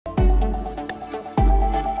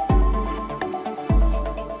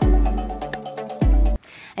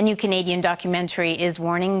A new Canadian documentary is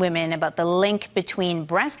warning women about the link between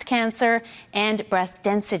breast cancer and breast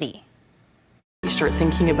density. You start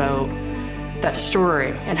thinking about that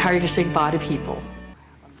story and how you're going to say goodbye to people.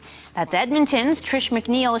 That's Edmonton's Trisha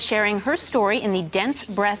MacNeill sharing her story in the Dense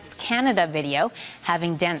Breasts Canada video.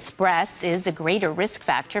 Having dense breasts is a greater risk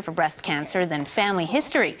factor for breast cancer than family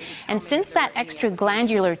history. And since that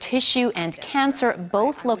extraglandular tissue and cancer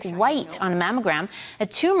both look white on a mammogram, a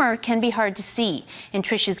tumor can be hard to see. In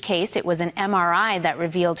Trisha's case, it was an MRI that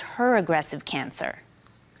revealed her aggressive cancer.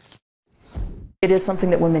 It is something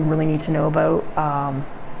that women really need to know about,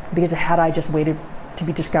 because had I just waited to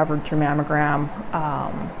be discovered through mammogram,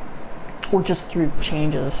 or just through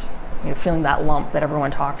changes, feeling that lump that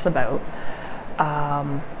everyone talks about,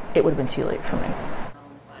 it would have been too late for me.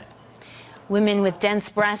 Women with dense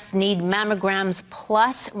breasts need mammograms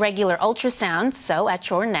plus regular ultrasound. So at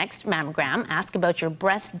your next mammogram, ask about your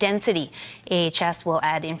breast density. AHS will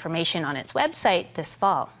add information on its website this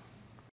fall.